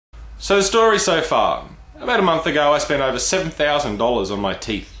So the story so far. About a month ago I spent over $7,000 on my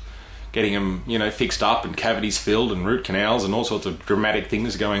teeth, getting them, you know, fixed up and cavities filled and root canals and all sorts of dramatic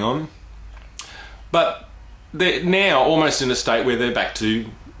things going on. But they're now almost in a state where they're back to,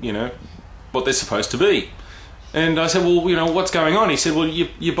 you know, what they're supposed to be. And I said, well, you know, what's going on? He said, well,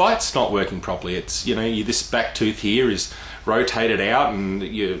 your bite's not working properly. It's, you know, this back tooth here is rotated out, and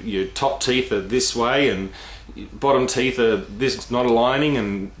your top teeth are this way, and bottom teeth are this not aligning,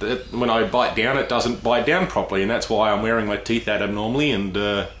 and when I bite down, it doesn't bite down properly, and that's why I'm wearing my teeth out abnormally, and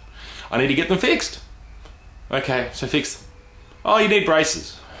I need to get them fixed. Okay, so fix them. Oh, you need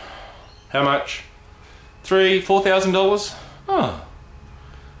braces. How much? $4,000? Oh.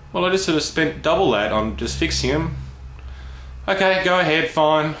 Well, I just sort of spent double that on just fixing them. Okay, go ahead,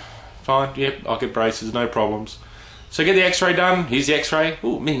 fine. Yep, I'll get braces, no problems. So get the x-ray done. Here's the x-ray.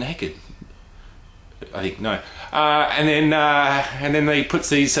 Ooh, me naked. I think, no. And then they put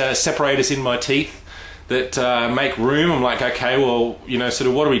these separators in my teeth that make room. I'm like, okay, well, you know, sort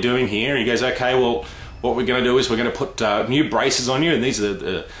of what are we doing here? And he goes, okay, well, what we're going to do is we're going to put new braces on you, and these are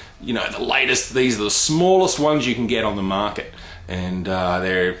the, you know, the latest. These are the smallest ones you can get on the market, and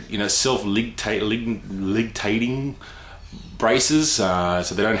they're, you know, self-ligtating braces, so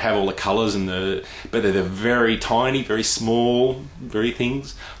they don't have all the colours but they're very tiny, very small, very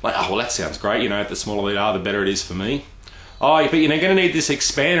things. Like, oh well, that sounds great. You know, the smaller they are, the better it is for me. Oh, but you're going to need this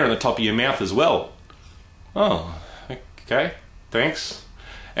expander on the top of your mouth as well. Oh, okay, thanks.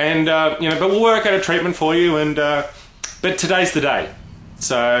 And you know, but we'll work out a treatment for you. And but today's the day,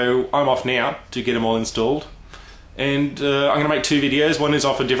 so I'm off now to get them all installed. And I'm going to make 2 videos. One is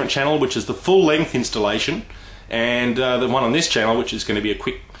off a different channel, which is the full length installation, and the one on this channel, which is going to be a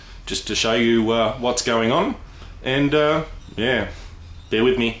quick, just to show you what's going on. And yeah, bear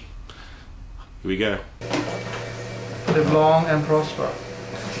with me. Here we go. Live long and prosper.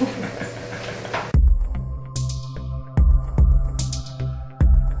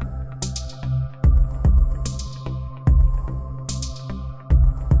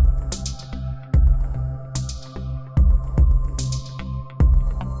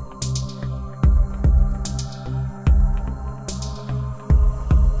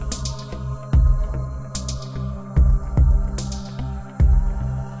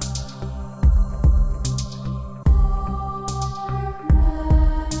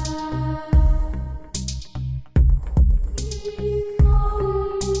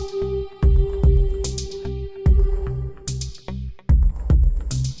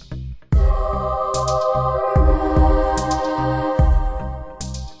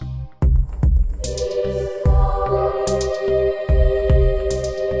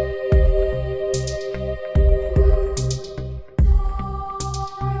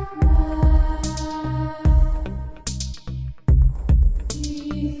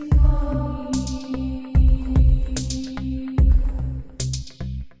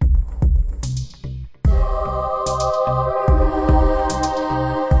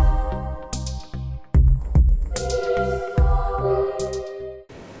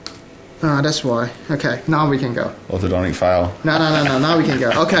 That's why. Okay, now we can go. Orthodontic fail. No, now we can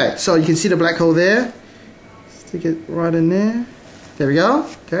go. Okay, so you can see the black hole there. Stick it right in there. There we go.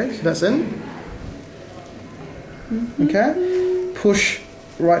 Okay, so that's in. Okay, push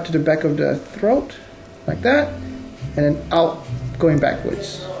right to the back of the throat, like that, and then out, going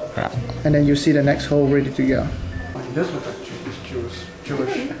backwards. Right. And then you see the next hole ready to go. He does look like Jewish.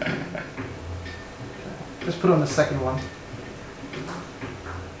 Just put on the second one.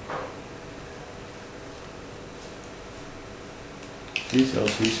 He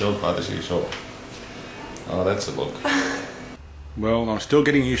sells by the seashore. Oh, that's a look. Well, I'm still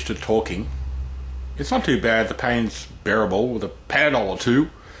getting used to talking. It's not too bad. The pain's bearable with a Panadol or 2.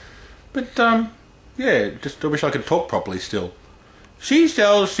 But yeah, just I wish I could talk properly still. She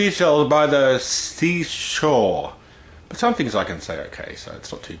sells by the seashore. But some things I can say okay, so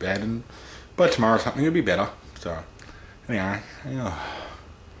it's not too bad. And by tomorrow something will be better. So anyway,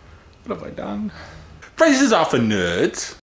 what have I done? Braces are for nerds.